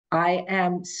I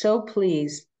am so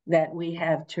pleased that we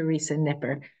have Teresa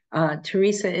Knipper.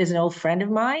 Teresa is an old friend of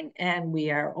mine, and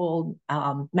we are old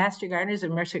master gardeners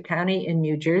of Mercer County in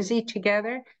New Jersey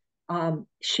together.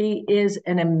 She is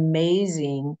an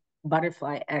amazing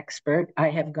butterfly expert. I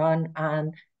have gone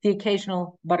on the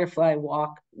occasional butterfly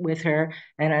walk with her,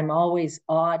 and I'm always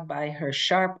awed by her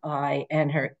sharp eye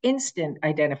and her instant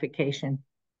identification.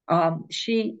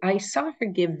 I saw her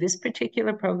give this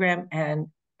particular program, and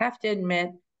have to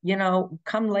admit,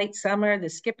 come late summer, the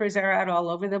skippers are out all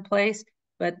over the place,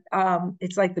 but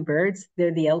it's like the birds,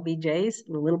 they're the LBJs,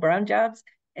 the little brown jobs.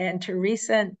 And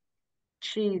Teresa,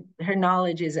 her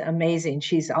knowledge is amazing.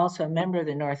 She's also a member of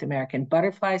the North American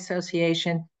Butterfly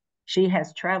Association. She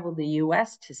has traveled the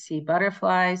US to see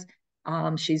butterflies.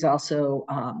 She's also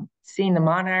seen the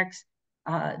monarchs,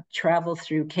 travel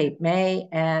through Cape May.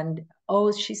 And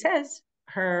she says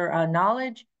her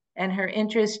knowledge and her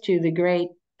interest to the great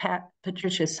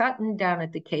Patricia Sutton down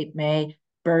at the Cape May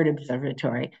Bird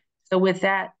Observatory. So with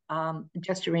that,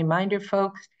 just a reminder,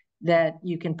 folks, that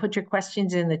you can put your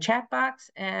questions in the chat box,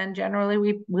 and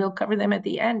generally we'll cover them at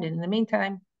the end. And in the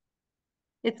meantime,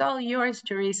 it's all yours,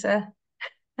 Teresa.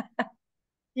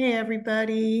 Hey,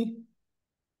 everybody.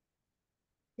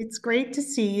 It's great to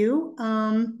see you.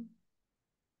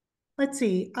 Let's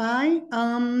see, I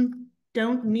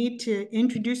don't need to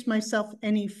introduce myself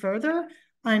any further.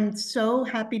 I'm so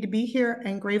happy to be here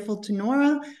and grateful to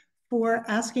Nora for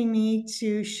asking me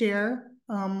to share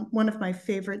one of my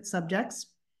favorite subjects.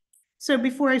 So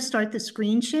before I start the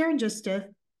screen share, just a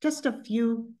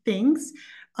few things.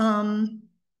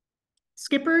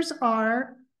 Skippers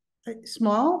are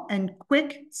small and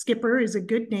quick. Skipper is a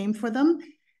good name for them.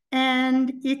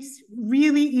 And it's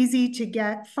really easy to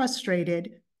get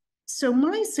frustrated. So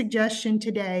my suggestion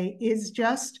today is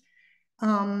just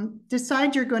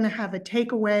decide you're going to have a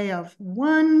takeaway of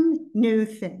one new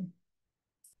thing.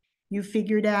 You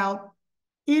figured out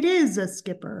it is a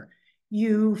skipper.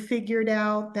 You figured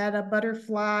out that a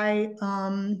butterfly,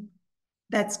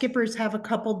 that skippers have a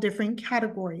couple different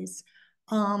categories.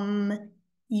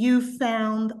 You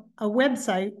found a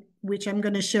website, which I'm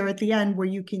going to share at the end, where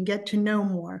you can get to know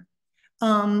more.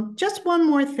 Just one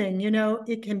more thing,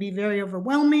 it can be very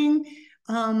overwhelming,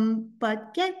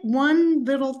 but get one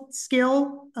little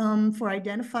skill for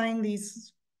identifying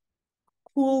these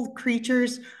cool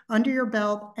creatures under your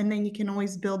belt, and then you can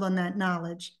always build on that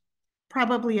knowledge.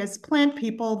 Probably as plant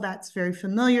people, that's very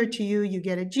familiar to you. You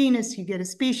get a genus, you get a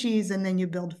species, and then you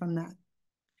build from that.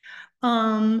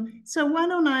 So why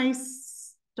don't I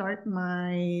start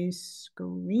my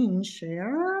screen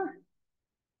share,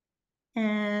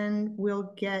 and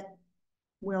we'll get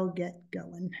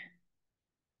going.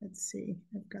 Let's see,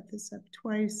 I've got this up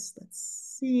twice.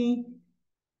 Let's see.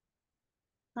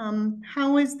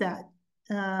 How is that?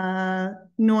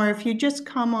 Nora, if you just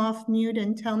come off mute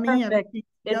and tell me. Perfect.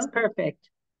 It's perfect.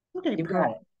 Okay, you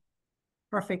got it.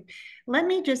 Perfect. Let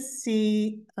me just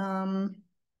see.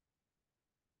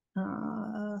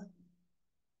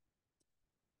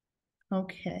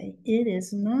 Okay, it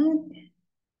is not.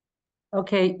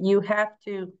 Okay, you have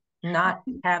to not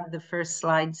have the first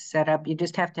slide set up. You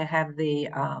just have to have the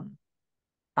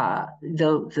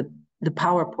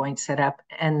PowerPoint set up,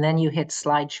 and then you hit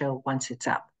slideshow once it's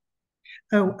up.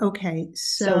 Oh, okay.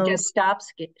 So just stop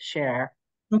share.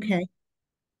 Okay.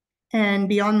 And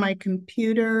be on my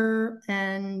computer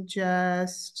and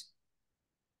just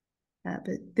have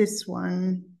it this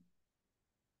one.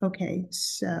 Okay,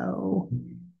 so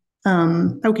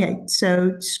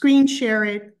screen share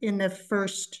it in the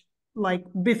first, like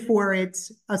before it's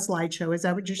a slideshow. Is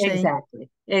that what you're saying?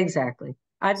 Exactly.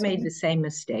 I've made the same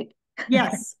mistake.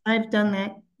 Yes, I've done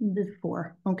that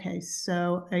before. Okay,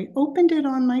 so I opened it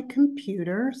on my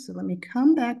computer. So let me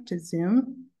come back to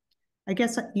Zoom. I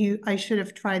guess I should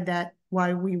have tried that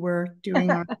while we were doing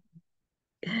our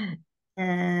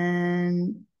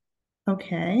and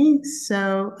okay,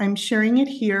 so I'm sharing it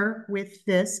here with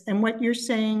this. And what you're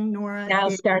saying, Nora, now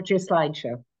start your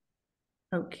slideshow.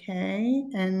 Okay,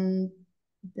 and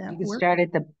that you can start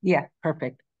at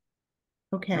perfect.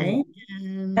 Okay.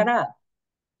 Ta-da!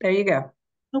 There you go.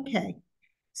 Okay,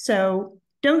 so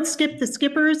Don't Skip the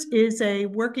Skippers is a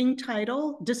working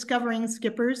title. Discovering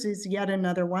Skippers is yet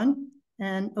another one.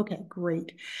 And okay,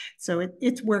 great. So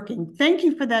it's working. Thank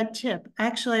you for that tip.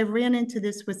 Actually, I ran into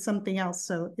this with something else.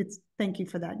 So thank you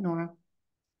for that, Nora.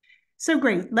 So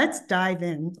great, let's dive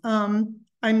in.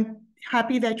 I'm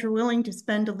happy that you're willing to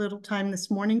spend a little time this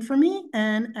morning for me.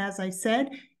 And as I said,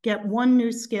 get one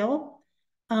new skill.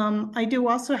 I do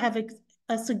also have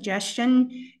a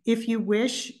suggestion if you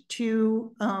wish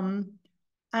to,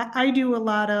 I do a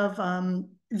lot of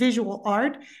visual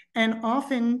art, and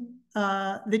often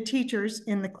the teachers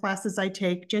in the classes I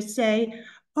take just say,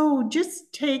 oh,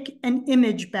 just take an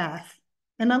image bath.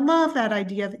 And I love that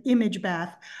idea of image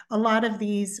bath. A lot of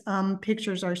these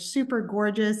pictures are super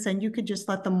gorgeous, and you could just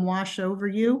let them wash over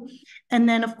you. And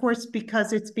then, of course,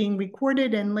 because it's being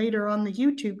recorded and later on the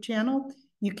YouTube channel,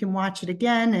 you can watch it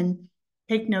again and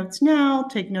take notes now,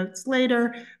 take notes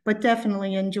later, but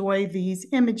definitely enjoy these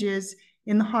images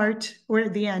in the heart, or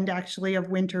at the end, actually, of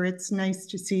winter. It's nice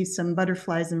to see some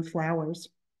butterflies and flowers.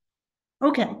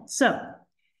 Okay, so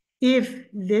if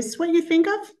this is what you think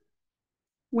of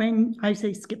when I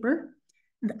say skipper,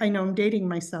 I know I'm dating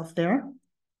myself there,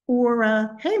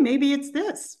 or hey, maybe it's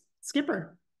this,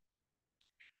 skipper.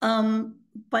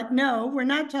 But no, we're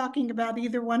not talking about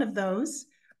either one of those.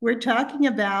 We're talking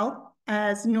about,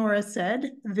 as Nora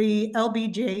said, the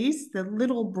LBJs, the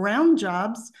little brown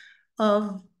jobs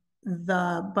of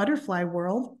the butterfly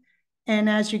world. And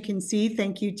as you can see,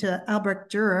 thank you to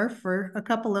Albrecht Dürer for a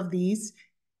couple of these.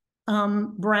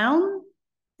 Brown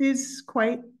is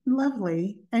quite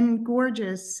lovely and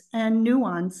gorgeous and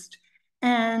nuanced.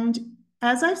 And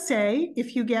as I say,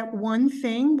 if you get one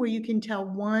thing where you can tell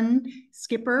one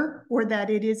skipper or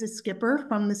that it is a skipper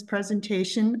from this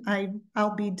presentation,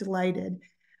 I'll be delighted.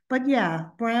 But yeah,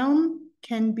 brown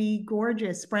can be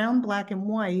gorgeous. Brown, black, and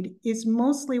white is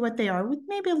mostly what they are, with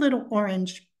maybe a little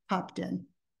orange popped in.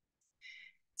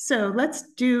 So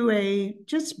let's do a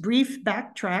just brief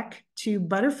backtrack to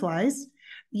butterflies.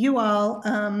 You all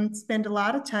spend a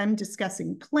lot of time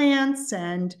discussing plants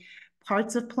and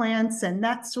parts of plants and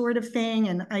that sort of thing,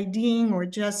 and IDing or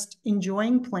just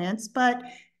enjoying plants. But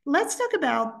let's talk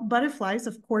about butterflies,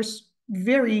 of course,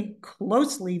 very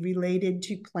closely related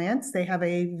to plants. They have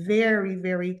a very,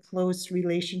 very close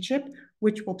relationship,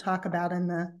 which we'll talk about in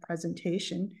the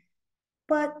presentation.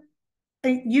 But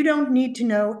you don't need to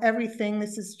know everything.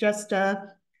 This is just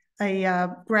a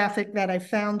graphic that I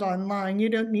found online. You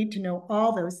don't need to know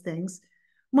all those things.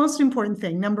 Most important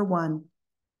thing, number one,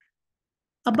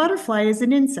 a butterfly is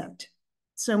an insect.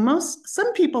 So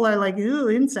some people are like, ooh,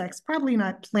 insects, probably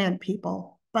not plant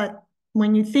people. But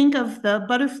when you think of the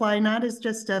butterfly not as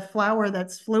just a flower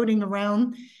that's floating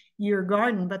around your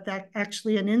garden, but that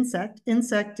actually an insect.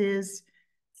 Insect is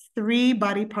 3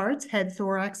 body parts: head,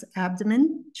 thorax,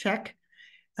 abdomen, check.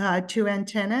 2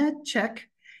 antennae, check.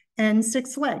 And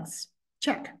 6 legs,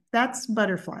 check. That's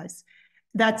butterflies.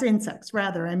 That's insects,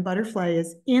 rather, and butterfly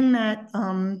is in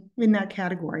that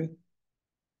category.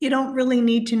 You don't really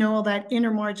need to know all that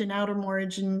inner margin, outer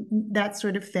margin, that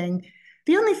sort of thing.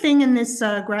 The only thing in this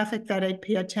graphic that I'd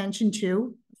pay attention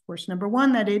to, of course, number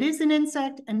one, that it is an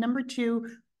insect, and number 2,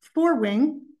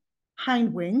 forewing,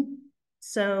 hind wing.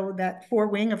 So that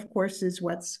forewing, of course, is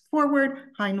what's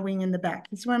forward, hind wing in the back.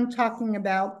 That's what I'm talking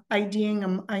about. IDing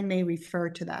them, I may refer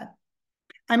to that.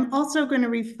 I'm also going to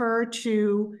refer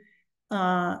to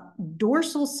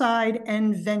dorsal side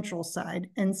and ventral side.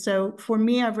 And so for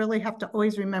me, I really have to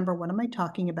always remember, what am I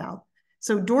talking about?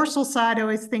 So dorsal side, I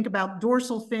always think about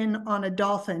dorsal fin on a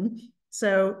dolphin.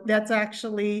 So that's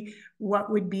actually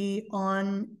what would be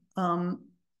on,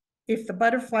 if the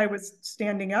butterfly was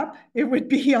standing up, it would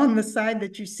be on the side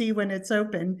that you see when it's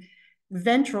open.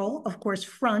 Ventral, of course,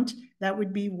 front, that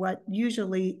would be what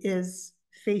usually is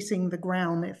facing the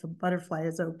ground if a butterfly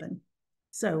is open.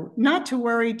 So not to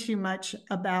worry too much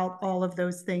about all of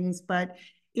those things, but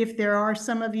if there are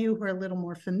some of you who are a little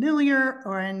more familiar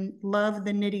or love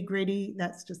the nitty-gritty,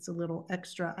 that's just a little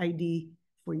extra ID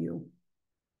for you.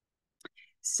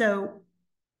 So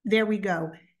there we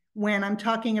go. When I'm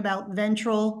talking about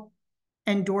ventral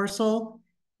and dorsal,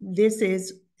 this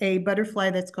is a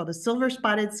butterfly that's called a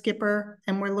silver-spotted skipper,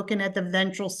 and we're looking at the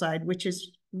ventral side, which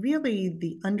is really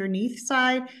the underneath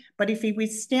side. But if he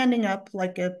was standing up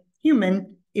like a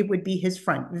human, it would be his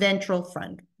front, ventral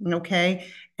front, okay?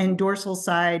 And dorsal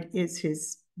side is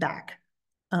his back,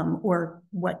 or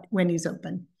when he's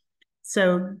open.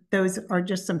 So those are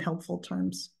just some helpful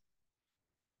terms.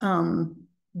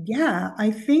 Yeah,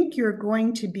 I think you're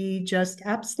going to be just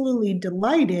absolutely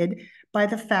delighted by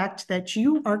the fact that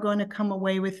you are going to come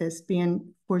away with this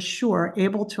being, for sure,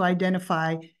 able to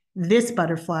identify this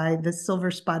butterfly, the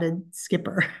silver-spotted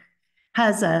skipper.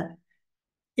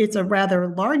 It's a rather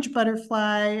large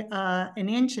butterfly, an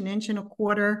inch and a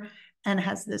quarter, and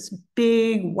has this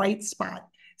big white spot.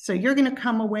 So you're going to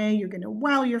come away, you're going to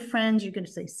wow your friends, you're going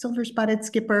to say silver-spotted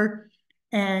skipper,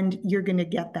 and you're going to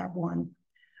get that one.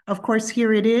 Of course,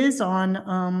 here it is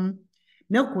on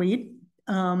milkweed,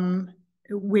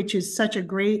 which is such a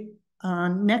great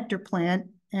nectar plant.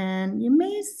 And you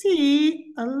may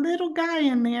see a little guy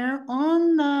in there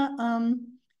on the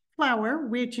flower,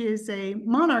 which is a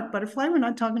monarch butterfly. We're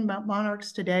not talking about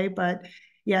monarchs today, but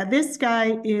yeah, this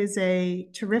guy is a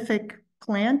terrific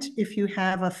plant if you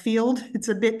have a field. It's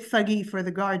a bit fuggy for the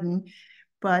garden,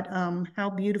 but how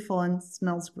beautiful and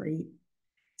smells great.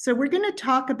 So we're going to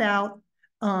talk about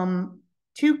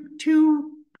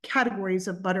two categories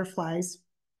of butterflies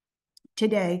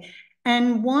today.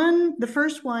 And the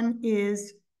first one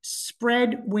is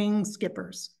spread wing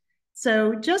skippers.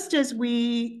 So just as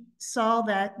we saw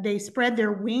that they spread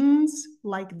their wings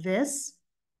like this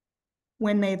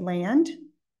when they land,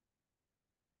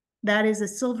 that is a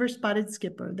silver spotted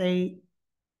skipper. They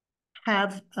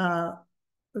have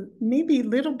maybe a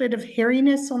little bit of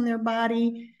hairiness on their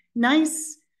body,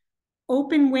 nice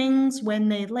open wings when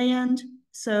they land.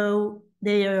 So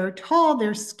they are tall,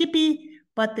 they're skippy,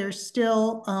 but they're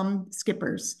still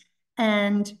skippers.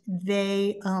 And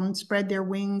they spread their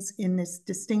wings in this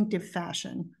distinctive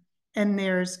fashion. And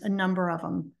there's a number of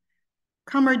them.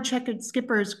 Comrade checkered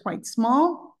skipper is quite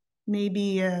small,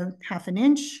 maybe a half an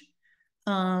inch.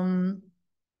 The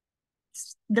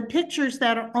pictures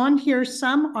that are on here,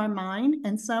 some are mine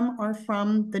and some are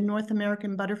from the North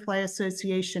American Butterfly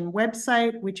Association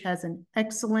website, which has an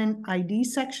excellent ID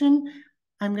section.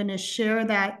 I'm going to share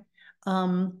that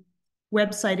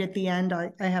website at the end.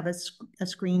 I have a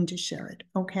screen to share it,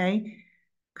 okay?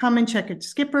 Common checkered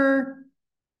skipper.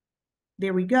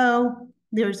 There we go.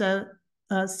 There's a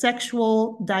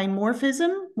sexual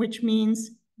dimorphism, which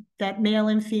means that male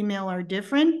and female are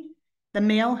different. The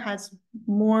male has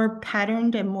more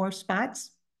patterned and more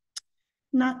spots.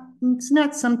 It's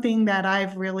not something that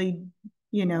I've really,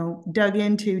 dug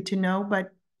into to know,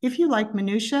 but if you like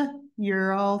minutia,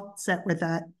 you're all set with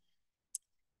that.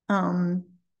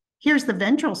 Here's the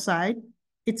ventral side.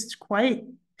 It's quite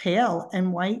pale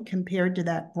and white compared to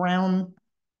that brown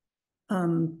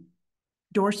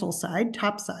dorsal side,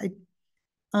 top side.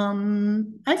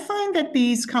 I find that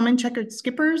these common checkered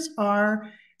skippers are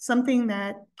something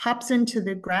that pops into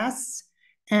the grass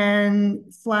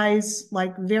and flies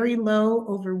like very low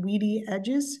over weedy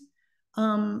edges.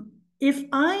 If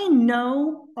I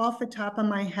know off the top of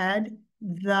my head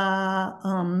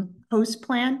the host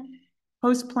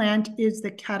plant is the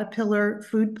caterpillar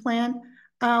food plant,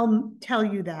 I'll tell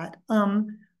you that.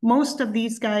 Most of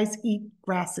these guys eat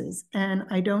grasses, and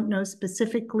I don't know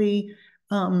specifically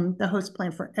the host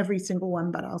plant for every single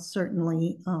one, but I'll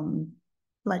certainly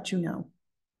let you know.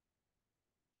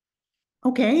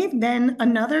 Okay, then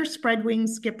another spread wing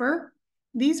skipper.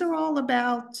 These are all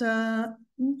about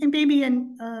maybe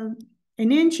an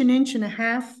inch and a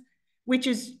half, which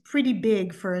is pretty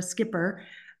big for a skipper.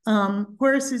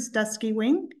 Horace's dusky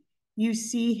wing. You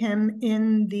see him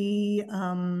in the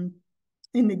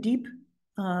deep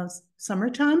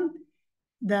summertime.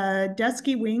 The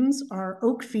dusky wings are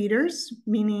oak feeders,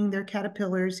 meaning their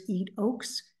caterpillars eat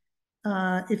oaks.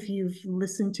 If you've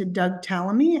listened to Doug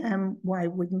Tallamy, and why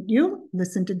wouldn't you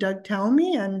listen to Doug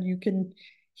Tallamy? And you can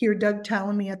hear Doug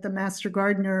Tallamy at the Master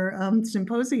Gardener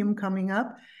Symposium coming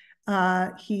up.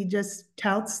 He just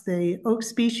touts the oak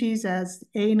species as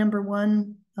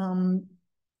 #1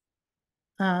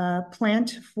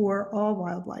 plant for all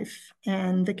wildlife,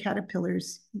 and the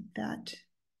caterpillars eat that.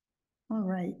 All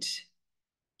right.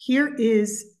 Here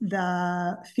is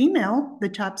the female, the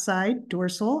top side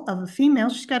dorsal of a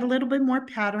female. She's got a little bit more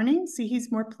patterning. See,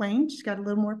 he's more plain. She's got a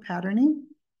little more patterning.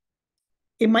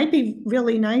 It might be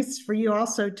really nice for you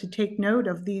also to take note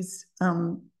of these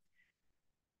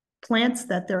plants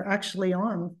that they're actually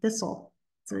on, thistle.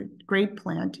 It's a great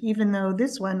plant, even though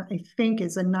this one I think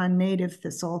is a non-native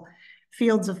thistle.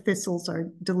 Fields of thistles are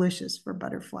delicious for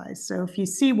butterflies. So if you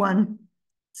see one,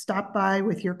 stop by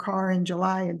with your car in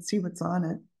July and see what's on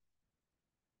it.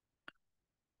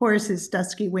 Horace's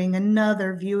dusky wing,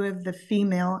 another view of the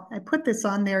female. I put this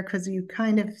on there because you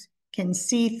kind of can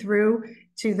see through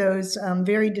to those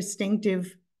very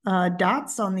distinctive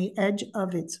dots on the edge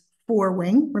of its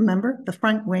forewing. Remember, the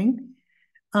front wing.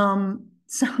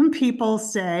 Some people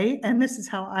say, and this is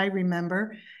how I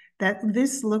remember, that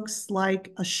this looks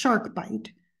like a shark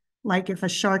bite, like if a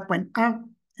shark went out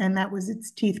and that was its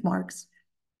teeth marks.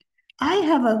 I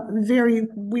have a very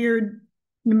weird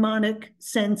mnemonic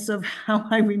sense of how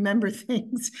I remember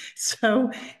things.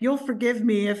 So you'll forgive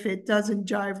me if it doesn't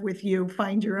jive with you,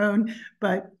 find your own,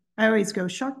 but I always go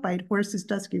shark bite, Horace's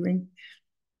dusky wing.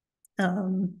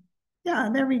 Yeah,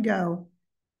 there we go.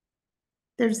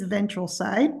 There's the ventral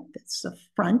side. That's the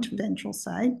front ventral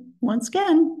side. Once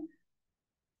again,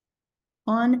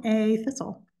 on a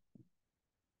thistle.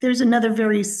 There's another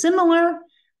very similar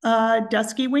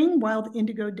dusky wing, wild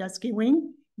indigo dusky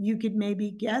wing. You could maybe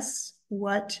guess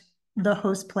what the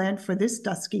host plant for this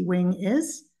dusky wing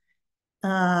is.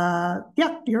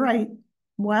 Yeah, you're right.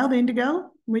 Wild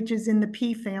indigo, which is in the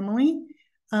pea family.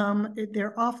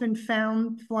 They're often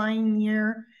found flying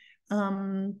near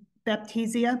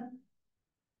Baptisia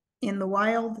in the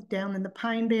wild, down in the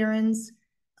pine barrens.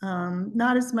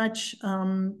 Not as much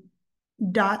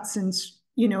dots and,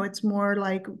 it's more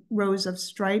like rows of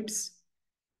stripes.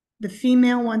 The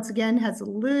female, once again, has a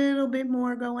little bit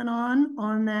more going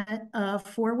on that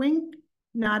forewing,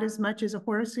 not as much as a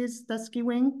horse's dusky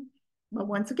wing. But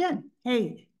once again,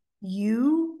 hey,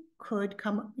 your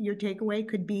takeaway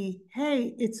could be,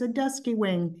 hey, it's a dusky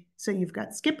wing. So you've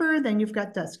got skipper, then you've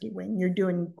got dusky wing. You're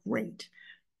doing great.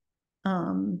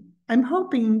 I'm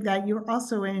hoping that you're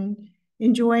also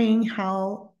enjoying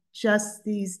how just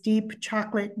these deep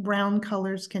chocolate brown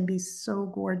colors can be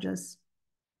so gorgeous.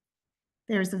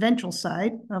 There's the ventral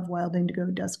side of wild indigo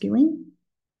dusky wing.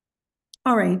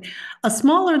 All right, a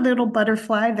smaller little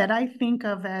butterfly that I think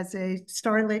of as a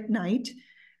starlit night,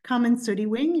 common sooty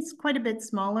wing. It's quite a bit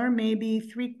smaller,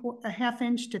 maybe a half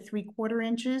inch to 3/4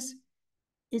 inches.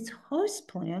 Its host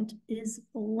plant is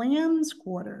lamb's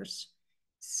quarters.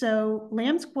 So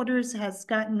lamb's quarters has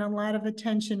gotten a lot of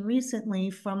attention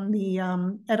recently from the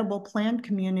edible plant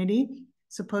community.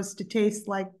 Supposed to taste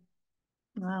like,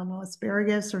 I don't know,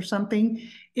 asparagus or something.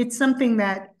 It's something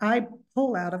that I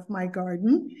pull out of my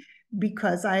garden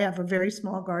because I have a very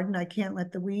small garden. I can't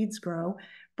let the weeds grow.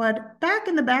 But back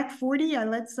in the back 40, I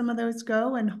let some of those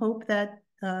go and hope that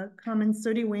common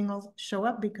sooty wing will show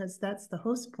up because that's the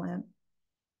host plant.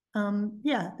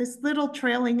 Yeah, this little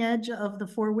trailing edge of the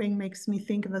forewing makes me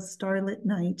think of a starlit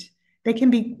night. They can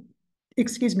be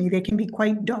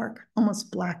quite dark,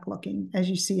 almost black looking, as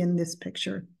you see in this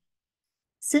picture.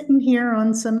 Sitting here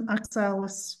on some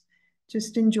oxalis,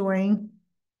 just enjoying.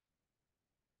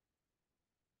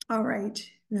 All right,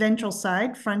 ventral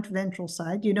side, front ventral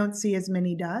side. You don't see as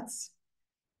many dots.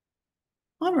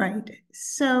 All right,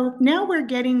 so now we're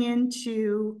getting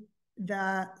into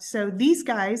so these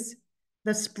guys,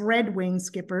 the spread wing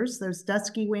skippers, those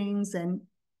dusky wings, and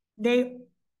they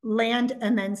land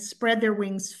and then spread their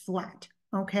wings flat,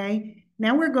 okay?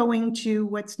 Now we're going to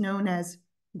what's known as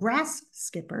grass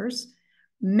skippers.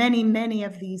 Many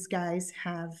of these guys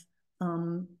have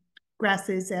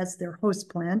grasses as their host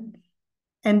plant.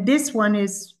 And this one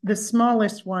is the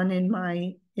smallest one in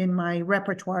my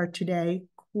repertoire today,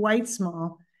 quite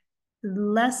small,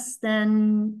 less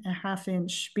than a half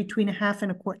inch, between a half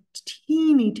and a quarter,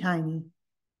 teeny tiny,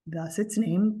 thus its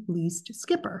name, least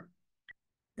skipper.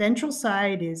 Ventral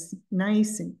side is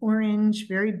nice and orange,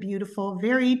 very beautiful,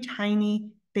 very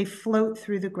tiny. They float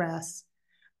through the grass.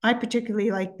 I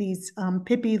particularly like these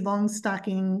Pippi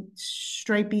long-stocking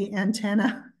stripy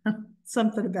antenna.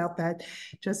 Something about that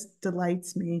just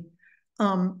delights me.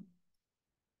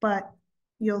 But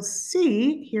you'll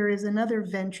see here is another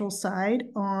ventral side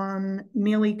on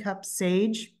mealy cup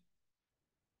sage.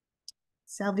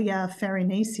 Salvia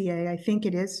farinaceae, I think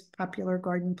it is, popular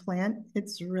garden plant.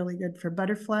 It's really good for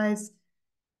butterflies,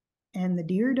 and the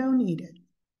deer don't eat it.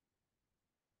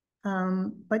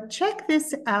 But check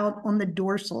this out on the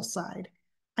dorsal side.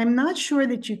 I'm not sure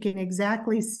that you can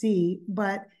exactly see,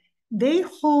 but they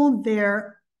hold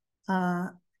their,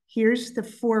 here's the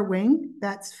forewing,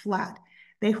 that's flat.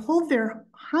 They hold their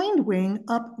hind wing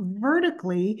up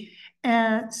vertically,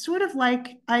 sort of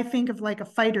like, I think of like a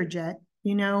fighter jet,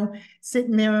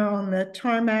 sitting there on the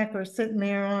tarmac or sitting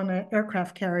there on an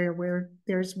aircraft carrier where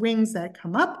there's wings that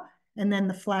come up and then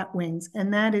the flat wings.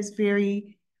 And that is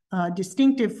very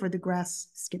distinctive for the grass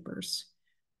skippers.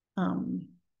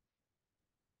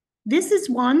 This is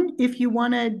one, if you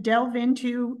want to delve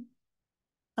into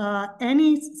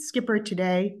any skipper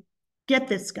today, get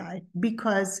this guy,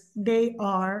 because they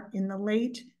are in the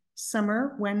late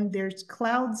summer when there's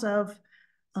clouds of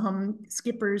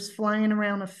skippers flying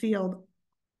around a field.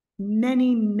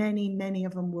 Many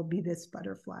of them will be this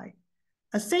butterfly.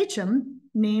 A sachem,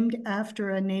 named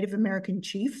after a Native American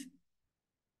chief.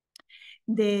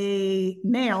 The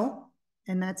male,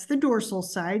 and that's the dorsal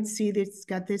side. See, it's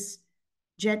got this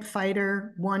jet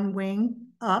fighter, one wing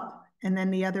up, and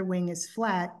then the other wing is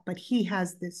flat, but he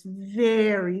has this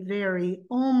very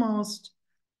almost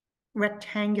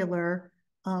rectangular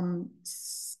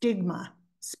stigma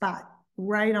spot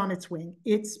right on its wing.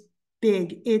 It's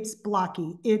big, it's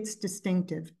blocky, it's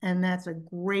distinctive, and that's a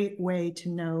great way to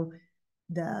know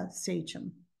the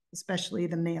sachem, especially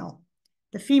the male.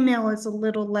 The female is a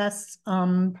little less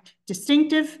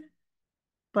distinctive,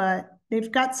 but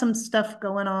they've got some stuff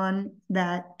going on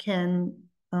that can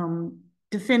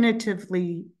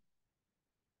definitively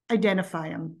identify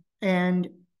them. And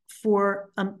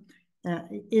for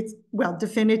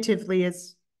definitively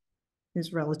is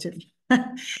relative.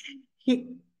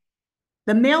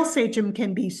 The male sachem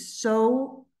can be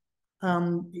so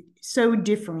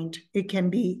different. It can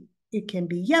be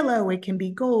yellow, it can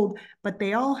be gold, but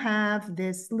they all have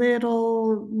this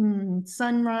little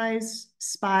sunrise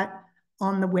spot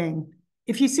on the wing.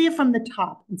 If you see it from the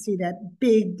top and see that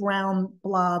big brown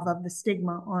blob of the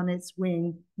stigma on its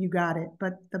wing, you got it.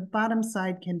 But the bottom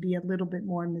side can be a little bit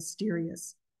more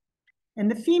mysterious. And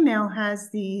the female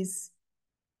has these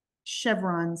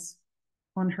chevrons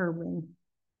on her wing,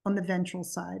 on the ventral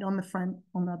side, on the front,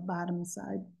 on the bottom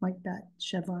side, like that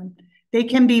chevron. They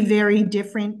can be very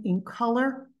different in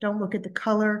color. Don't look at the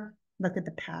color, look at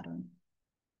the pattern.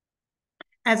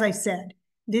 As I said,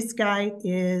 this guy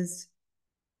is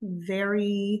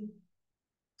very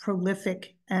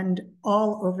prolific and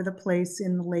all over the place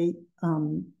in the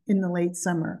late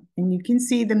summer. And you can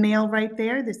see the male right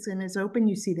there. This one is open.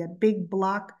 You see that big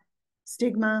block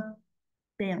stigma.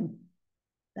 Bam,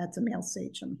 that's a male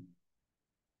sachem.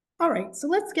 All right, so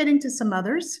let's get into some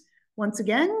others. Once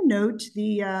again, note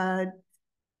the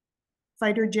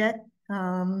fighter jet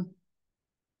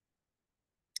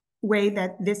way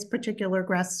that this particular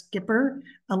grass skipper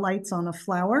alights on a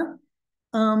flower.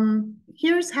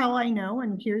 Here's how I know,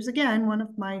 and here's again one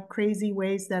of my crazy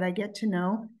ways that I get to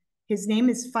know. His name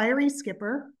is fiery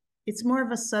skipper. It's more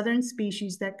of a southern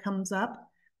species that comes up,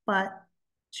 but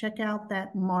check out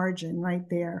that margin right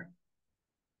there.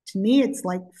 To me, it's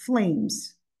like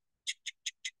flames.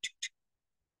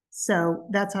 So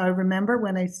that's how I remember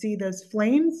when I see those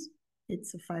flames,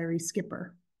 it's a fiery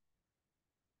skipper.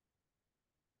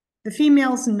 The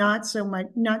female's not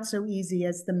so easy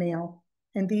as the male.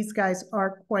 And these guys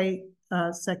are quite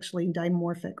sexually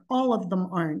dimorphic. All of them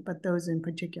aren't, but those in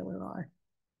particular are.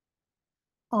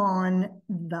 On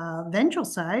the ventral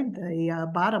side,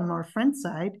 the bottom or front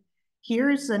side,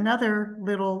 here's another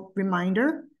little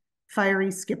reminder,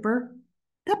 fiery skipper,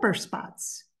 pepper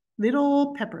spots,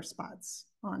 little pepper spots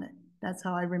on it. That's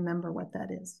how I remember what that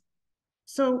is.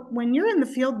 So when you're in the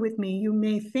field with me, you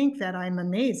may think that I'm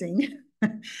amazing.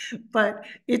 But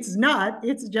it's not,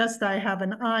 it's just I have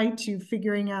an eye to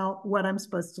figuring out what I'm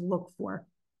supposed to look for.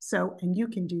 So, and you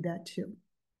can do that too.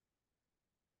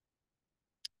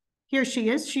 Here she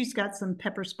is, she's got some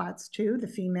pepper spots too, the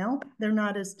female. They're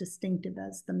not as distinctive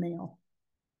as the male.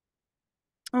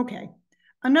 Okay,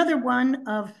 another one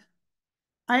of,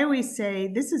 I always say,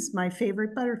 this is my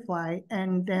favorite butterfly.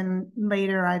 And then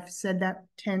later I've said that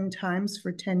 10 times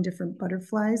for 10 different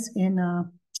butterflies in a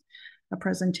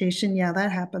presentation. Yeah,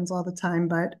 that happens all the time.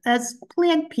 But as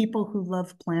plant people who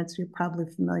love plants, you're probably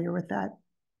familiar with that.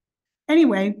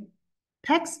 Anyway,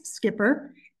 Peck's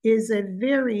skipper is a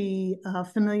very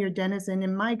familiar denizen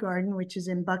in my garden, which is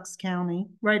in Bucks County,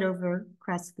 right over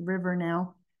across the river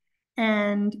now.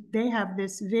 And they have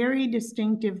this very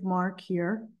distinctive mark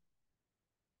here.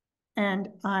 And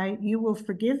you will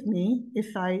forgive me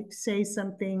if I say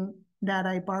something that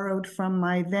I borrowed from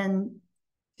my then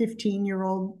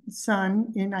 15-year-old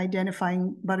son in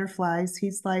identifying butterflies.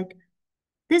 He's like,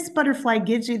 this butterfly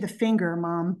gives you the finger,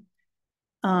 Mom.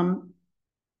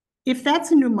 If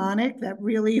that's a mnemonic that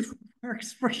really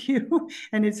works for you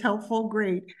and is helpful,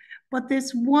 great. But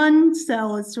this one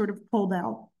cell is sort of pulled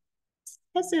out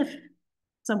as if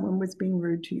someone was being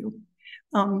rude to you.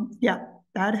 Yeah,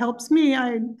 that helps me.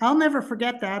 I'll never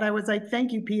forget that. I was like,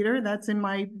 thank you, Peter. That's in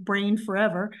my brain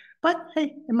forever. But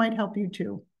hey, it might help you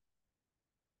too.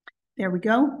 There we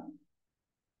go.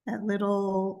 That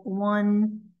little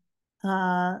one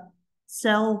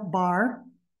cell bar,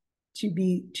 to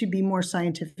be more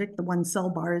scientific, the one cell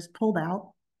bar is pulled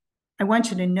out. I want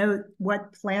you to note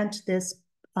what plant this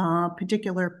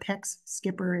particular Peck's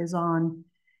skipper is on.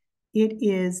 It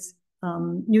is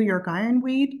New York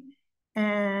ironweed.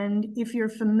 And if you're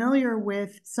familiar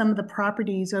with some of the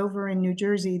properties over in New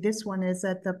Jersey, this one is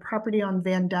at the property on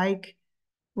Van Dyke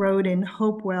Road in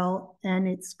Hopewell, and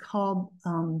it's called,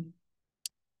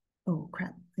 oh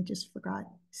crap, I just forgot.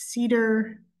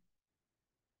 Cedar,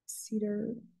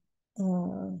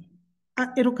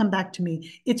 it'll come back to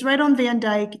me. It's right on Van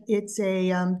Dyke. It's a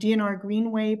DNR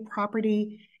Greenway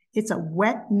property. It's a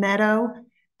wet meadow.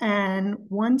 And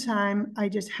one time I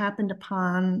just happened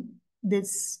upon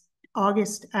this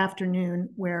August afternoon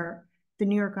where the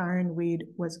New York ironweed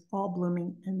was all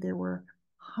blooming and there were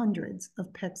hundreds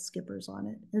of Peck skippers on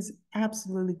it. It's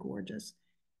absolutely gorgeous.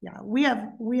 Yeah, we have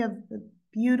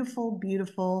beautiful,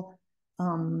 beautiful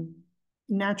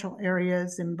natural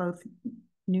areas in both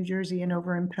New Jersey and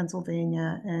over in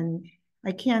Pennsylvania. And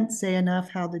I can't say enough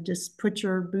how to just put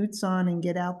your boots on and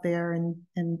get out there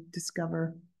and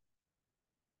discover.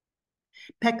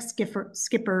 Peck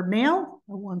skipper male,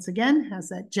 once again, has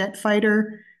that jet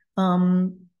fighter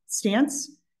stance.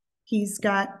 He's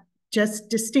got just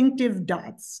distinctive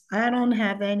dots. I don't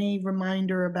have any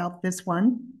reminder about this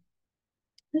one.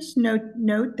 Just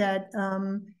note that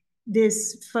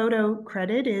this photo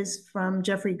credit is from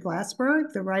Jeffrey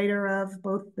Glassberg, the writer of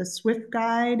both the Swift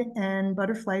Guide and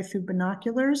Butterfly Through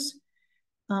Binoculars.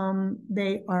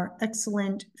 They are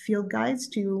excellent field guides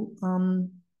to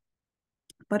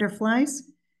butterflies.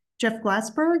 Jeff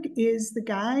Glassberg is the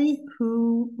guy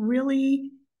who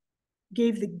really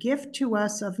gave the gift to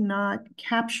us of not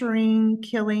capturing,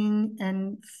 killing,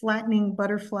 and flattening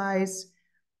butterflies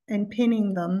and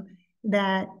pinning them,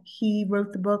 that he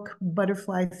wrote the book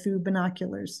Butterfly Through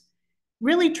Binoculars.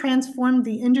 Really transformed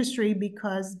the industry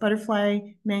because binocular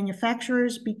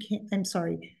manufacturers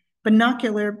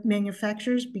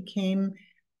became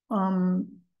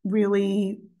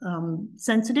really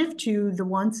sensitive to the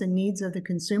wants and needs of the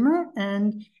consumer,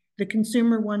 and the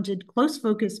consumer wanted close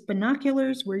focus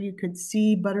binoculars where you could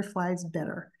see butterflies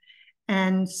better.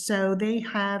 And so they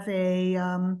have a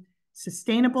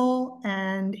sustainable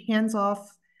and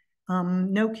hands-off,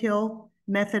 no-kill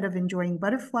method of enjoying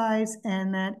butterflies,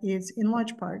 and that is in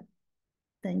large part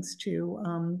thanks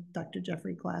to Dr.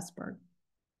 Jeffrey Glassberg.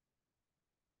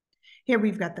 Here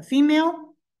we've got the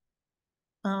female.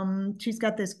 She's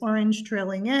got this orange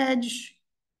trailing edge.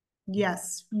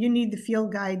 Yes, you need the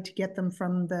field guide to get them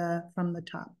from the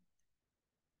top.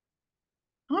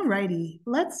 All righty,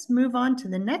 let's move on to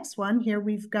the next one. Here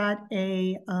we've got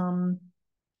a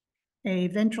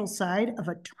ventral side of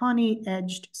a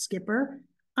tawny-edged skipper.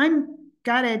 I'm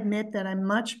gotta admit that I'm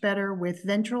much better with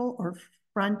ventral or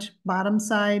front bottom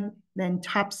side than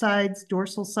top sides,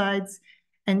 dorsal sides.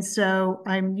 And so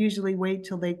I'm usually wait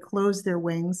till they close their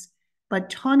wings. But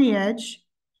tawny edge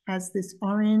has this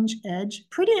orange edge,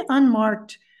 pretty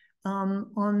unmarked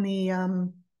on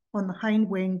the hind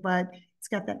wing, but it's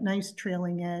got that nice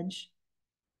trailing edge.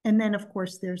 And then of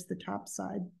course there's the top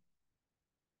side.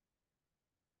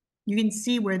 You can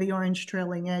see where the orange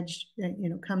trailing edge,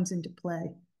 comes into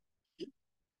play.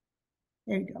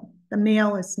 There you go. The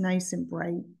male is nice and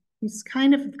bright. He's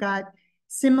kind of got,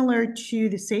 similar to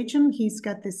the sachem, he's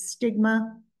got this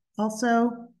stigma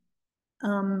also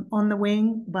on the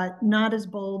wing, but not as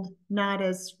bold, not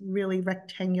as really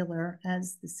rectangular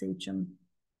as the sachem.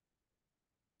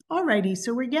 Alrighty,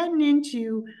 so we're getting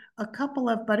into a couple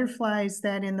of butterflies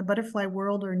that in the butterfly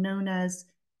world are known as,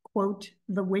 quote,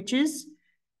 the witches.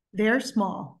 They're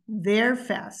small, they're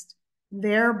fast,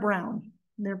 they're brown,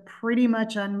 they're pretty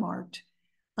much unmarked.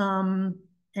 And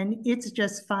it's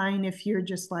just fine if you're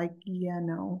just like, yeah,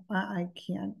 no, I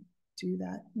can't do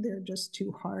that. They're just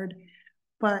too hard.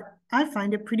 But I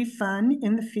find it pretty fun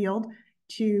in the field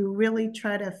to really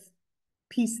try to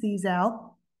piece these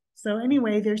out. So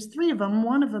anyway, there's 3 of them,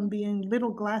 one of them being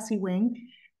little glassy wing.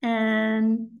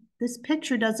 And this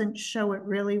picture doesn't show it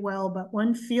really well, but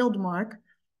one field mark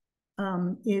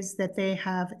is that they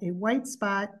have a white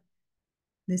spot.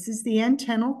 This is the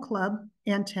antennal club,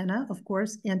 antenna, of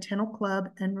course, antennal club,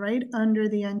 and right under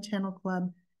the antennal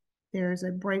club, there's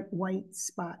a bright white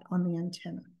spot on the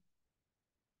antenna.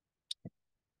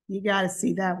 You got to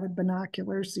see that with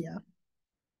binoculars, yeah.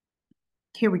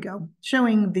 Here we go,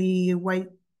 showing the white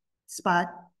spot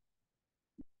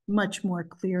much more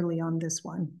clearly on this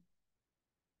one.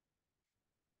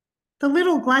 The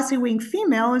little glassy wing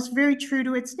female is very true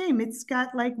to its name. It's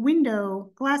got like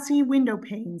glassy window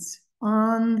panes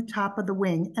on the top of the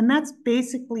wing. And that's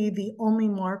basically the only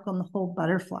mark on the whole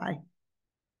butterfly.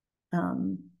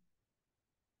 The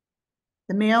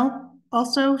male,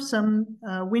 also some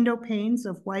window panes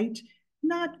of white,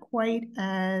 not quite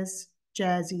as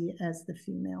jazzy as the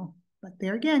female. But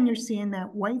there again, you're seeing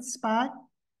that white spot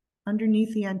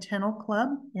underneath the antennal club,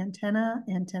 antenna,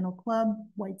 antennal club,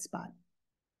 white spot.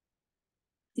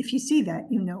 If you see that,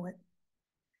 you know it.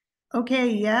 Okay,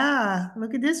 yeah,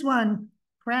 look at this one.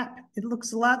 Crap, it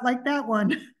looks a lot like that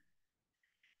one.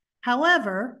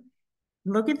 However,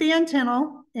 look at the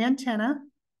antenna,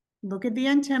 look at the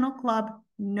antennal club,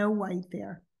 no white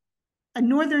there. A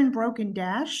northern broken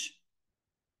dash,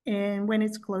 and when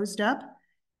it's closed up,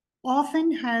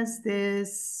 often has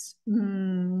this,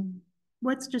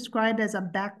 what's described as a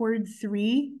backward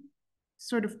 3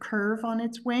 sort of curve on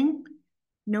its wing.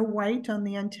 No white on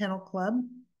the antennal club.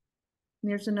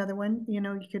 There's another one, you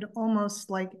could almost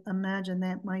like imagine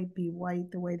that might be white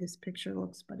the way this picture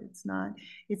looks, but it's not.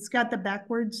 It's got the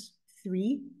backwards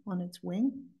 3 on its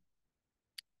wing.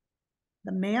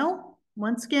 The male,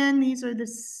 once again, these are the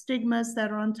stigmas that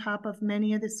are on top of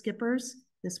many of the skippers.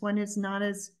 This one is not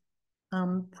as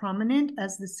prominent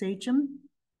as the sachem.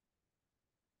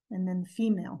 And then the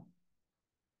female.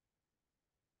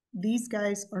 These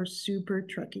guys are super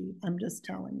tricky, I'm just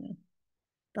telling you.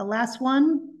 The last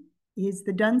one is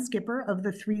the dun skipper of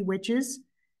the three witches.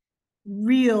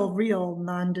 Real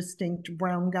non-distinct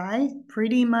brown guy.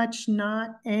 Pretty much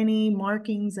not any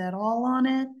markings at all on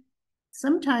it.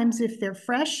 Sometimes if they're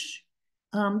fresh,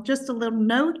 just a little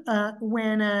note,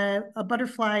 when a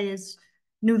butterfly is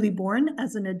newly born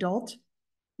as an adult,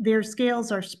 their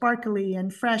scales are sparkly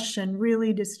and fresh and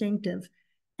really distinctive.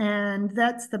 And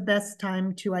that's the best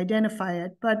time to identify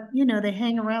it. But, you know, they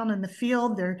hang around in the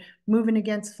field, they're moving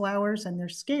against flowers, and their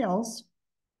scales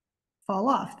fall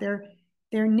off. Their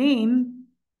name,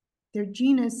 their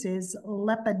genus is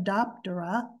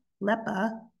Lepidoptera,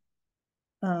 Lepa.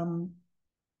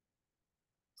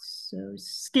 So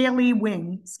scaly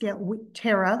wing,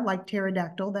 Ptera, like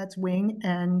pterodactyl, that's wing,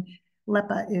 and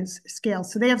Lepa is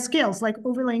scales. So they have scales, like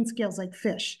overlaying scales, like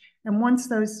fish. And once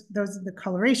those are the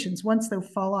colorations, once they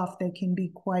fall off, they can be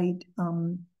quite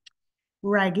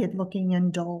ragged looking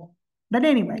and dull. But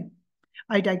anyway,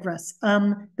 I digress.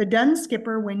 The dun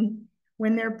skipper, when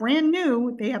they're brand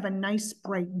new, they have a nice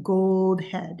bright gold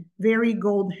head, very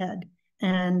gold head.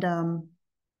 And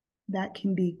that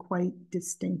can be quite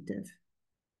distinctive.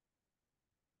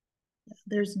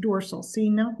 There's dorsal. See,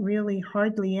 not really,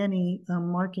 hardly any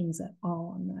markings at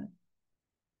all on that.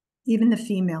 Even the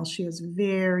female, she has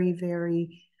very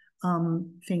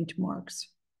faint marks.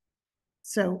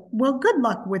 So, well, good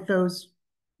luck with those,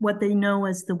 what they know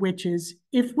as the witches.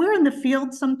 If we're in the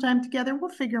field sometime together,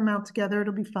 we'll figure them out together.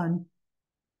 It'll be fun.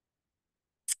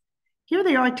 Here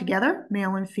they are together,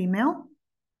 male and female.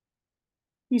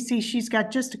 You see, she's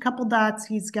got just a couple dots.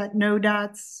 He's got no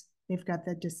dots. They've got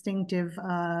that distinctive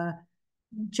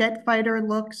jet fighter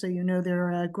look, so you know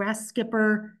they're a grass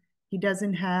skipper. He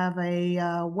doesn't have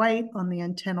a white on the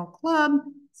antennal club.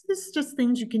 So this is just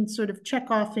things you can sort of check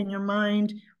off in your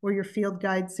mind, or your field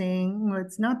guide saying, well,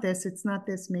 it's not this,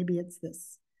 maybe it's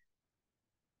this.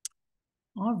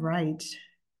 All right.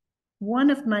 One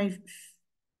of my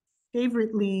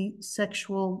favoritely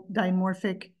sexual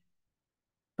dimorphic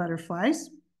butterflies,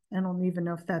 I don't even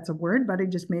know if that's a word, but I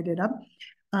just made it up.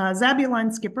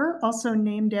 Zabulon skipper, also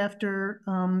named after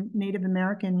Native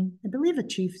American, I believe, a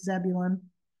chief, Zabulon.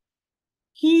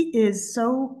 He is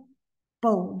so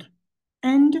bold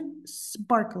and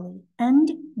sparkly and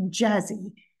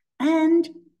jazzy, and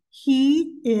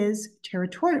he is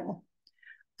territorial.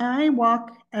 I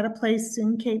walk at a place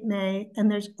in Cape May, and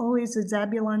there's always a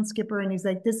Zabulon skipper, and he's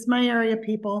like, this is my area,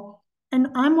 people. And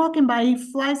I'm walking by,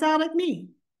 he flies out at me.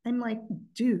 I'm like,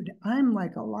 dude, I'm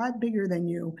like a lot bigger than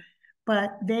you.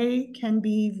 But they can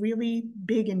be really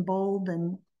big and bold,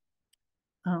 and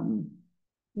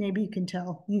maybe you can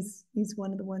tell he's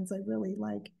one of the ones I really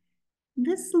like.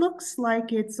 This looks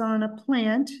like it's on a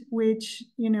plant, which,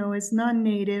 you know, is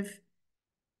non-native.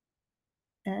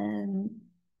 And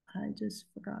I just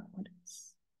forgot what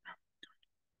it's.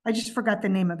 I just forgot the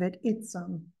name of it. It's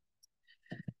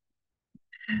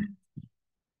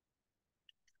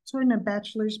sort of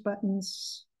bachelor's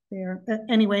buttons there.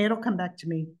 Anyway, it'll come back to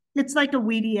me. It's like a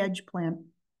weedy edge plant.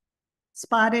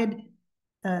 Spotted.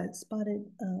 Yep,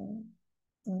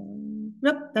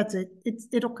 that's it.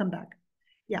 It'll come back.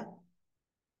 Yeah.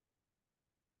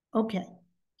 Okay,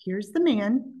 here's the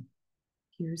man.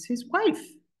 Here's his wife.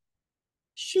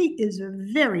 She is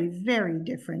very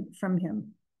different from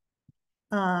him.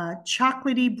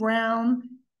 Chocolatey brown,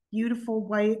 beautiful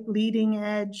white leading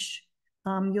edge.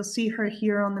 You'll see her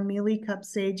here on the Mealy Cup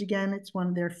sage again. It's one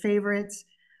of their favorites.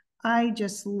 I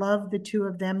just love the two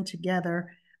of them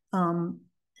together,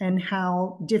 and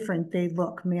how different they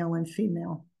look, male and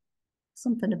female.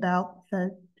 Something about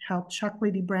how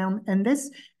chocolatey brown. And this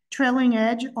trailing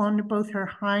edge on both her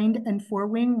hind and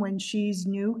forewing when she's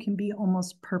new can be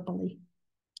almost purpley.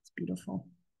 It's beautiful.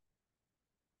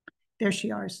 There she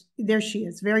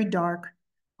is, very dark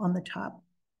on the top.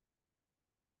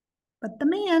 But the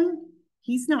man,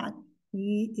 he's not.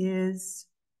 He is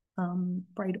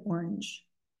bright orange.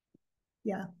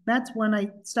 Yeah, that's one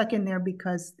I stuck in there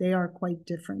because they are quite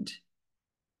different.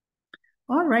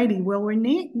 All righty, well, we're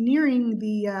nearing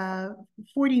the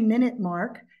 40-minute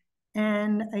mark,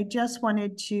 and I just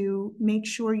wanted to make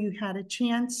sure you had a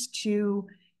chance to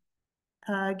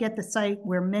get the site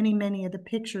where many of the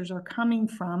pictures are coming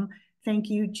from. Thank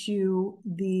you to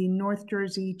the North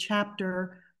Jersey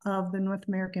chapter of the North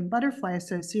American Butterfly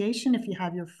Association. If you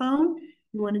have your phone,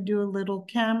 you want to do a little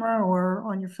camera or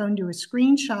on your phone do a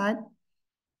screenshot.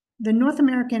 The North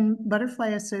American Butterfly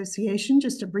Association,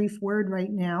 just a brief word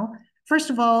right now. First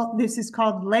of all, this is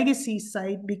called Legacy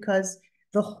Site because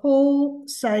the whole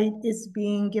site is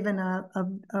being given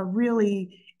a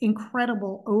really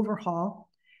incredible overhaul.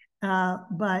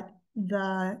 But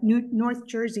the North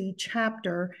Jersey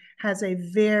chapter has a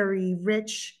very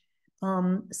rich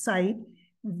site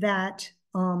that,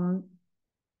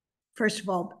 first of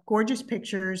all, gorgeous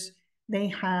pictures. They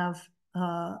have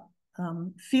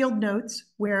field notes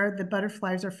where the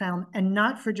butterflies are found, and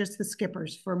not for just the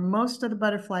skippers, for most of the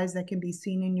butterflies that can be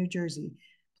seen in New Jersey,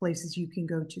 places you can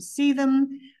go to see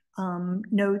them,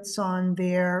 notes on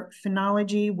their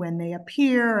phenology, when they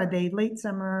appear, are they late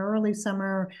summer, early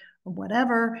summer, or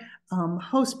whatever,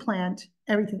 host plant,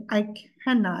 everything. I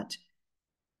cannot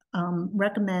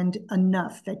recommend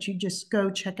enough that you just go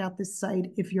check out this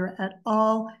site if you're at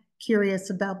all curious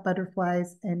about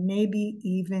butterflies, and maybe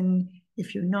even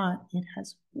if you're not, it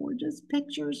has gorgeous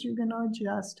pictures. You're gonna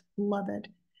just love it.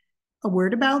 A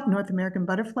word about North American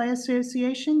Butterfly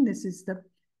Association. This is the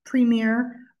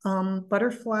premier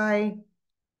butterfly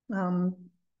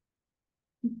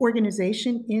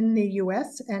organization in the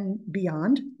US and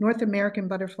beyond. North American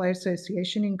Butterfly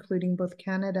Association, including both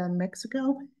Canada and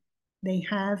Mexico. They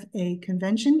have a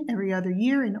convention every other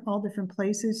year in all different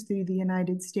places through the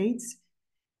United States.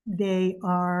 They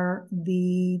are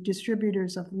the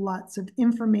distributors of lots of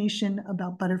information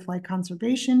about butterfly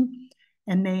conservation,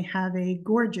 and they have a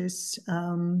gorgeous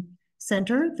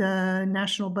center, the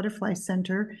National Butterfly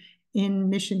Center in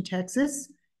Mission,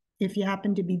 Texas. If you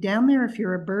happen to be down there, if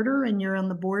you're a birder and you're on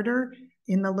the border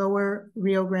in the lower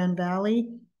Rio Grande Valley,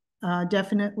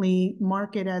 definitely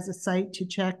mark it as a site to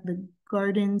check the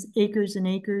gardens, acres and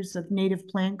acres of native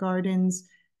plant gardens,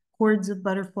 hordes of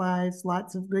butterflies,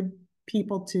 lots of good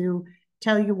people to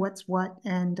tell you what's what,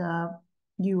 and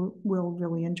you will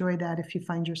really enjoy that if you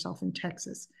find yourself in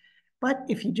Texas. But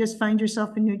if you just find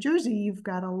yourself in New Jersey, you've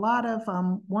got a lot of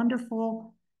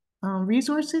wonderful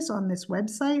resources on this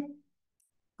website.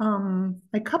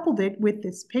 I coupled it with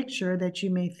this picture that you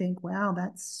may think, wow,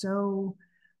 that's so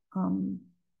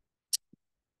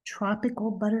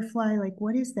tropical butterfly. Like,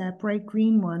 what is that bright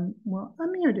green one? Well,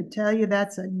 I'm here to tell you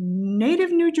that's a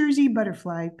native New Jersey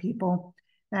butterfly, people.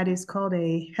 That is called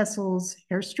a Hessel's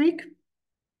hairstreak,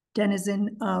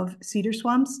 denizen of cedar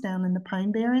swamps down in the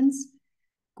Pine Barrens.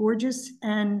 Gorgeous,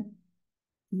 and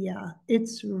yeah,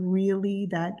 it's really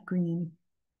that green.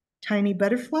 Tiny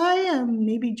butterfly,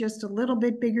 maybe just a little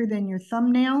bit bigger than your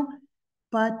thumbnail,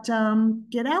 but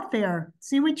get out there,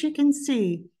 see what you can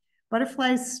see.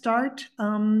 Butterflies start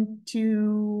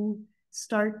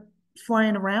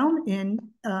flying around in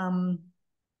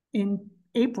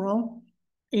April,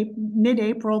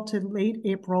 mid-April to late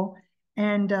April.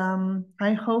 And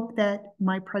I hope that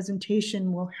my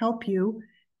presentation will help you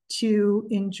to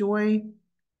enjoy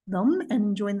them and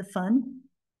enjoy the fun.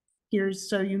 Here's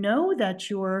so you know that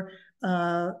your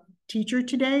teacher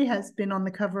today has been on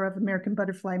the cover of American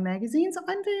Butterfly magazines.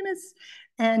 I'm famous.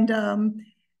 And I'm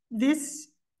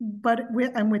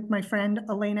with my friend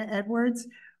Elena Edwards.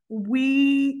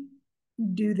 We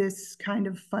do this kind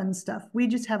of fun stuff. We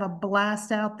just have a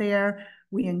blast out there.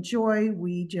 We enjoy,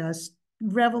 we just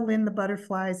revel in the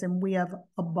butterflies, and we have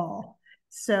a ball.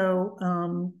 So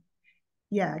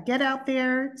yeah, get out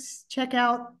there, check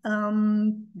out,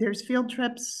 there's field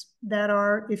trips that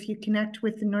are, if you connect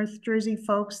with the North Jersey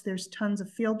folks, there's tons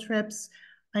of field trips.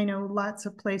 I know lots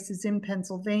of places in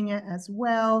Pennsylvania as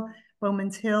well.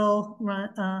 Bowman's Hill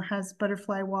has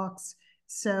butterfly walks.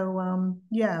 So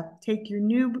yeah, take your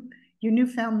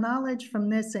newfound knowledge from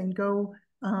this and go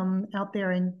out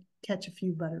there and catch a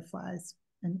few butterflies.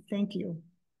 And thank you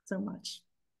so much.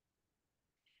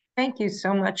 Thank you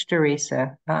so much,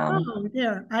 Teresa.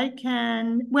 There, I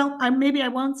can, well, maybe I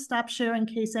won't stop sharing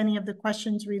in case any of the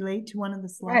questions relate to one of the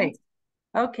slides. Right.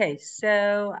 Okay,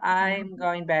 so I'm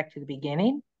going back to the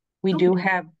beginning. We do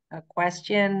have a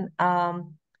question.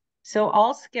 So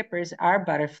all skippers are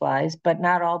butterflies, but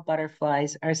not all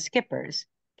butterflies are skippers.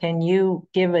 Can you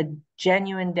give a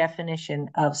genuine definition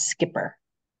of skipper?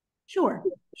 Sure.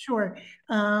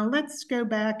 Let's go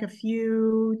back a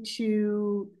few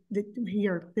to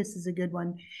here. This is a good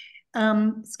one.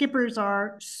 Skippers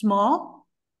are small.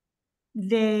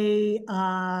 They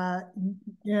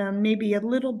maybe a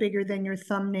little bigger than your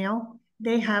thumbnail.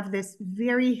 They have this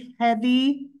very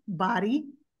heavy body,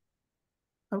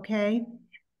 okay,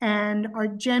 and are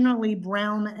generally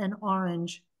brown and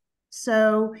orange.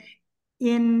 So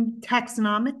in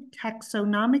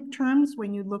taxonomic terms,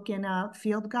 when you look in a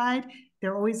field guide,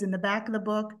 they're always in the back of the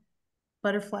book.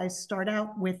 Butterflies start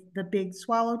out with the big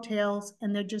swallowtails,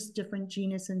 and they're just different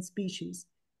genus and species.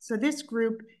 So this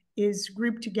group is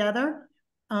grouped together.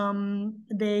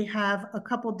 They have a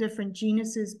couple different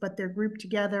genuses, but they're grouped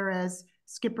together as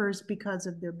skippers because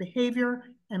of their behavior,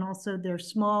 and also they're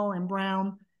small and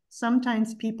brown.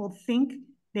 Sometimes people think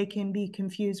they can be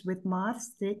confused with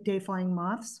moths, day-flying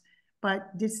moths.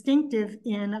 but distinctive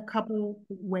in a couple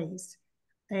ways.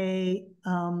 A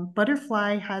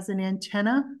butterfly has an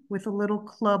antenna with a little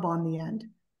club on the end.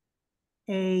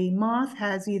 A moth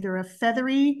has either a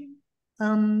feathery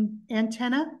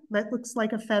antenna that looks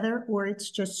like a feather, or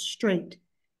it's just straight.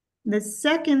 The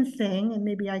second thing, and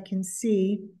maybe I can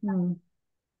see,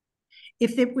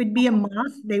 if it would be a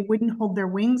moth, they wouldn't hold their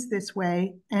wings this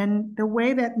way. And the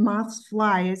way that moths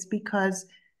fly is because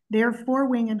their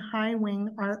forewing and high wing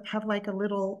have like a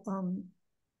little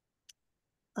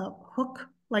hook,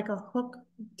 like a hook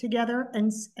together.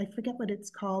 And I forget what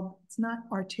it's called. It's not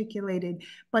articulated,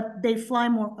 but they fly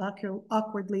more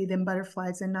awkwardly than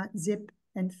butterflies and not zip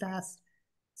and fast.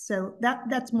 So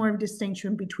that's more of a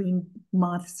distinction between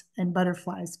moths and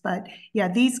butterflies. But yeah,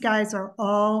 these guys are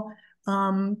all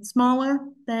smaller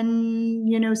than,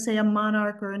 you know, say a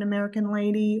monarch or an American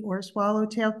lady or a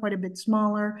swallowtail, quite a bit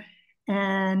smaller,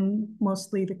 and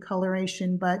mostly the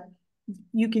coloration. But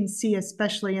you can see,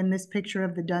 especially in this picture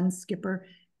of the dun skipper,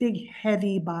 big,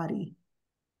 heavy body.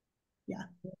 Yeah.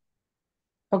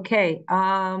 Okay.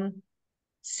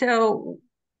 So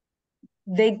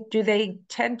do they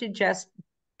tend to just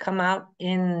come out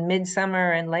in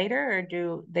midsummer and later, or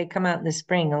do they come out in the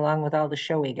spring along with all the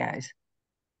showy guys?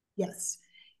 Yes.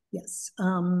 Yes.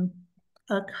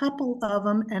 A couple of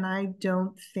them, and I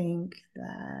don't think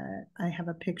that I have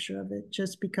a picture of it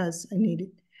just because I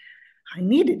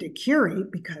needed to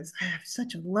curate because I have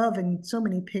such a love and so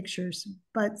many pictures.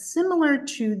 But similar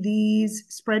to these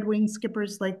spread wing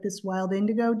skippers like this wild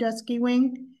indigo dusky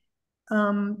wing,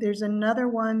 there's another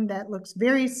one that looks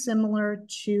very similar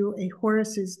to a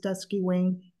Horace's dusky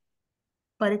wing,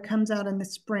 but it comes out in the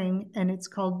spring, and it's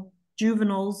called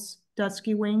Juvenile's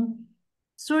dusky wing.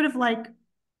 Sort of like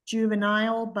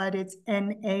juvenile, but it's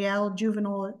NAL.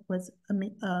 Juvenile was a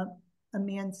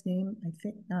man's name, I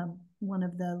think, one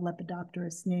of the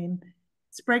Lepidopterus name.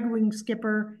 Spread wing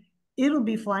skipper, it'll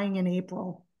be flying in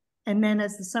April. And then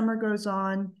as the summer goes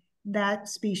on, that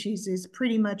species is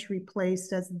pretty much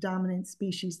replaced as the dominant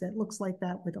species that looks like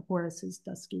that with a Horace's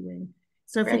dusky wing.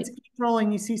 So if it's April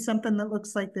and you see something that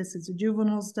looks like this, it's a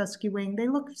juvenile's dusky wing. They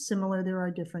look similar. There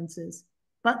are differences.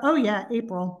 But oh yeah,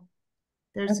 April.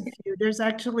 There's a few. There's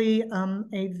actually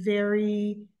a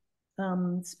very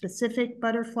specific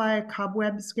butterfly, a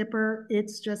cobweb skipper.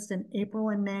 It's just an April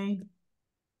and May.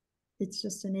 It's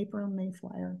just an April and May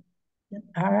flyer. Yep.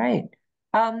 All right.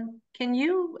 Can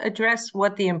you address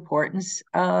what the importance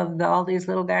of all these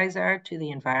little guys are to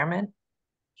the environment?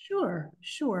 Sure,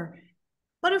 sure.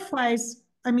 Butterflies,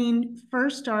 I mean,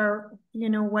 first are, you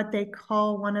know, what they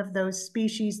call one of those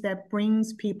species that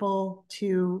brings people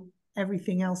to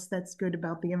everything else that's good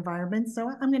about the environment.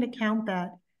 So I'm going to count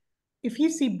that. If you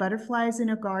see butterflies in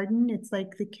a garden, it's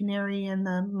like the canary and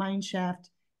the mine shaft,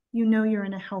 you know you're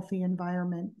in a healthy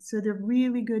environment. So they're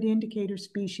really good indicator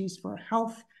species for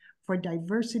health, for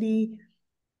diversity.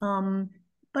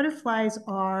 Butterflies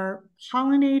are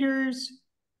pollinators,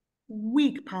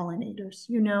 weak pollinators.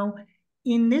 You know,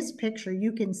 in this picture,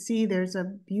 you can see there's a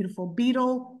beautiful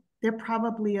beetle. They're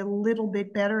probably a little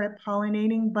bit better at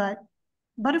pollinating, but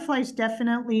butterflies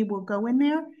definitely will go in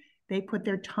there. They put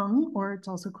their tongue, or it's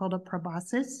also called a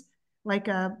proboscis, like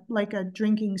a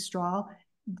drinking straw,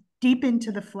 deep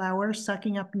into the flower,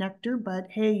 sucking up nectar. But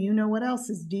hey, you know what else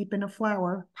is deep in a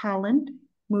flower? Pollen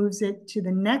moves it to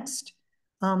the next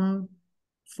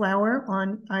flower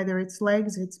on either its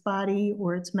legs, its body,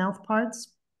 or its mouth parts.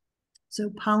 So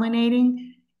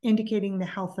pollinating, indicating the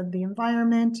health of the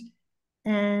environment,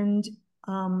 and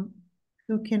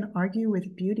who can argue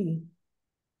with beauty?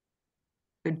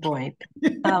 Good point.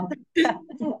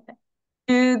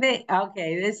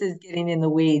 Okay, this is getting in the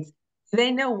weeds. Do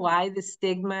they know why the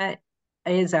stigma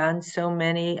is on so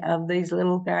many of these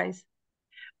little guys?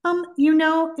 You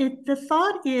know, the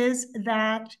thought is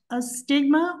that a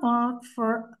stigma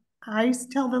I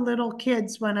tell the little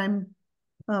kids when I'm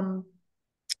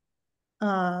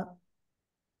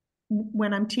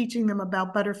teaching them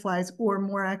about butterflies, or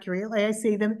more accurately, I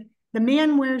say the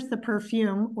man wears the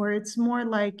perfume, or it's more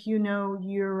like, you know,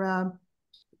 your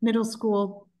middle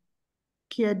school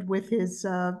kid with his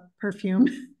perfume.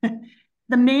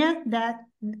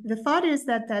 The thought is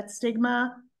that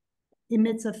stigma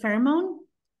emits a pheromone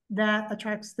that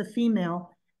attracts the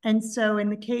female. And so in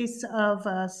the case of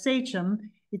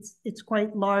sachem, it's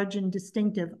quite large and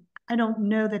distinctive. I don't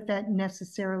know that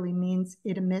necessarily means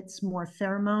it emits more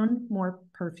pheromone, more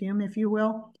perfume, if you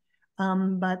will.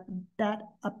 But that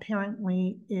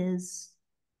apparently is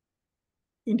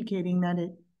indicating that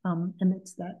it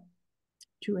emits that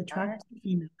to attract the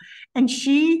female. And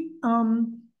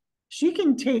she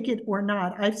can take it or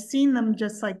not. I've seen them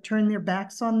just like turn their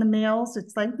backs on the males.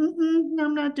 It's like, no,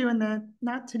 I'm not doing that.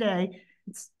 Not today.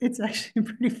 It's actually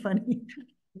pretty funny.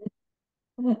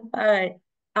 All right.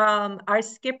 Are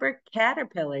skipper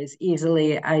caterpillars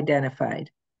easily identified?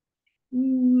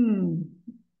 Mm,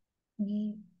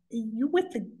 you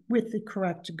with the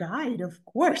correct guide, of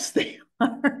course they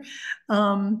are.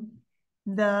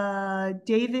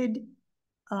 The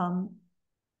um,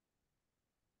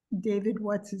 David,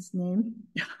 what's his name?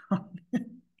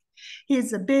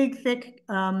 He's a big, thick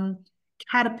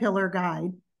caterpillar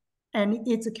guide, and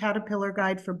it's a caterpillar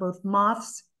guide for both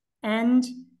moths and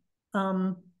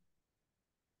um,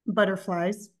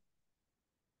 butterflies.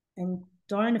 And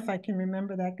darn if I can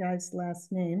remember that guy's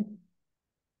last name.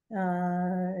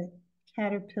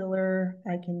 Caterpillar,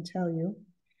 I can tell you.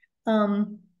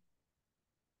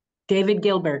 David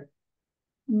Gilbert.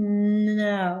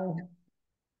 No.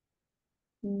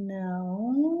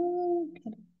 No.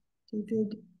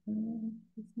 David.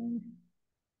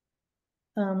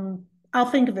 I'll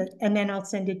think of it and then I'll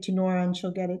send it to Nora and she'll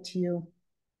get it to you.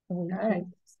 Oh, All right.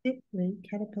 wait,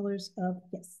 caterpillars of,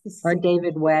 yes. This Or is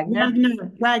David Wagner.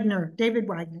 David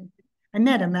Wagner. I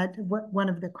met him at one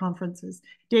of the conferences.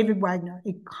 David Wagner,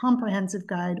 a comprehensive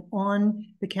guide on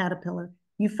the caterpillar.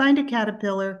 You find a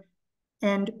caterpillar,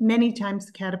 and many times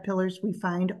the caterpillars we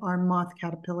find are moth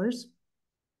caterpillars.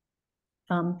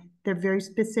 They're very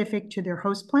specific to their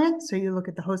host plant. So you look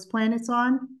at the host plant it's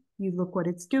on, you look what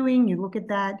it's doing, you look at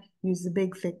that, use the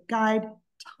big thick guide,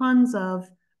 tons of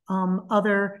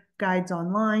other guides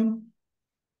online.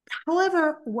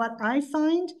 However, what I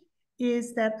find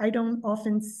is that I don't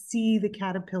often see the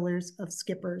caterpillars of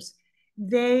skippers.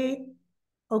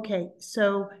 Okay,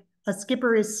 so a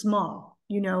skipper is small,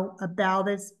 about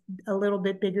as a little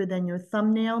bit bigger than your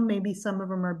thumbnail. Maybe some of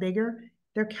them are bigger.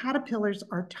 Their caterpillars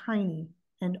are tiny.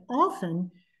 And often,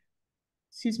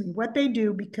 what they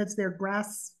do, because they're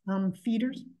grass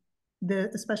feeders,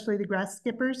 especially the grass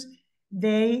skippers,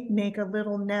 they make a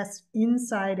little nest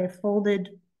inside a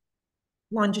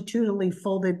longitudinally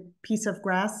folded piece of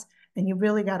grass, and you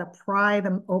really got to pry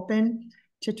them open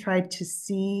to try to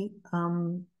see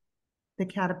the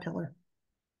caterpillar.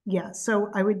 Yeah,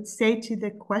 so I would say to the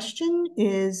question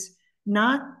is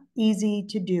not easy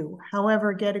to do.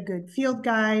 However, get a good field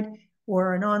guide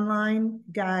or an online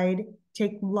guide,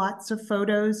 take lots of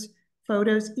photos,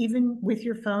 even with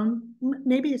your phone,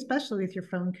 maybe especially with your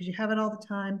phone because you have it all the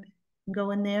time,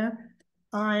 go in there.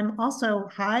 I'm also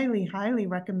highly, highly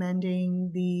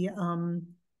recommending the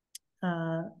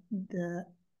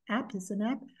app is an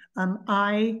app,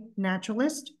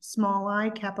 iNaturalist, small I,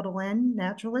 capital N,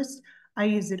 Naturalist. I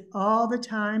use it all the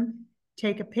time.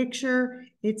 Take a picture.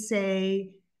 It's a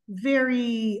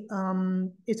very,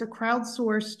 it's a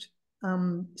crowdsourced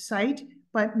site,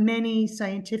 but many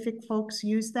scientific folks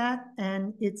use that,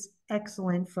 and it's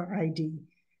excellent for ID.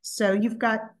 So you've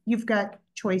got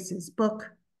choices,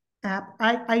 book, app.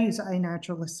 I use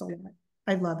iNaturalist a lot.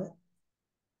 I love it.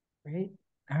 Great.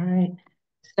 All right.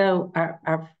 So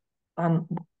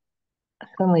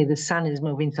suddenly the sun is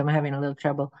moving, so I'm having a little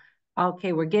trouble.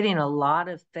 Okay, we're getting a lot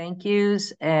of thank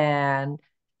yous, and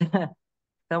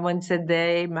someone said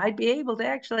they might be able to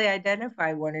actually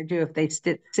identify one or two if they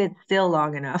sit still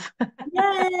long enough.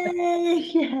 Yay!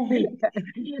 Yay!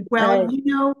 Well,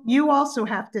 right. you also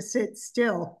have to sit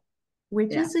still,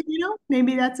 which Yeah. is,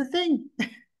 maybe that's a thing.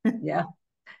 Yeah.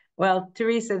 Well,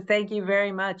 Teresa, thank you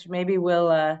very much. Maybe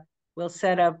we'll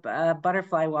set up a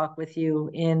butterfly walk with you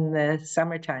in the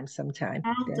summertime sometime.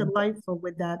 How Good. delightful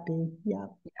would that be? Yeah.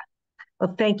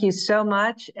 Well, thank you so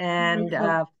much. And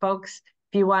folks,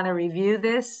 if you want to review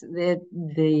this,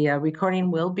 the recording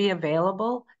will be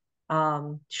available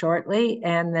shortly.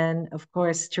 And then, of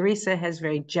course, Teresa has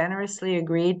very generously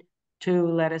agreed to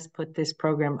let us put this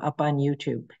program up on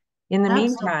YouTube. In the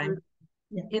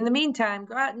meantime,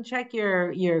 go out and check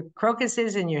your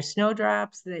crocuses and your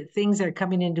snowdrops, the things that are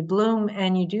coming into bloom,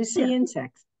 and you do see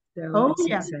insects. So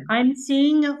I'm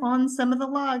seeing on some of the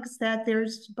logs that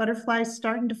there's butterflies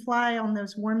starting to fly on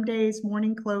those warm days,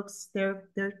 morning cloaks. They're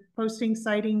posting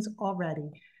sightings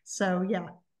already. So yeah,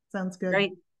 sounds good.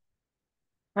 Great.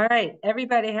 All right,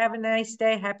 everybody have a nice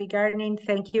day. Happy gardening.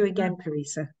 Thank you again,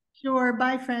 Teresa. Sure.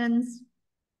 Bye, friends.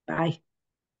 Bye.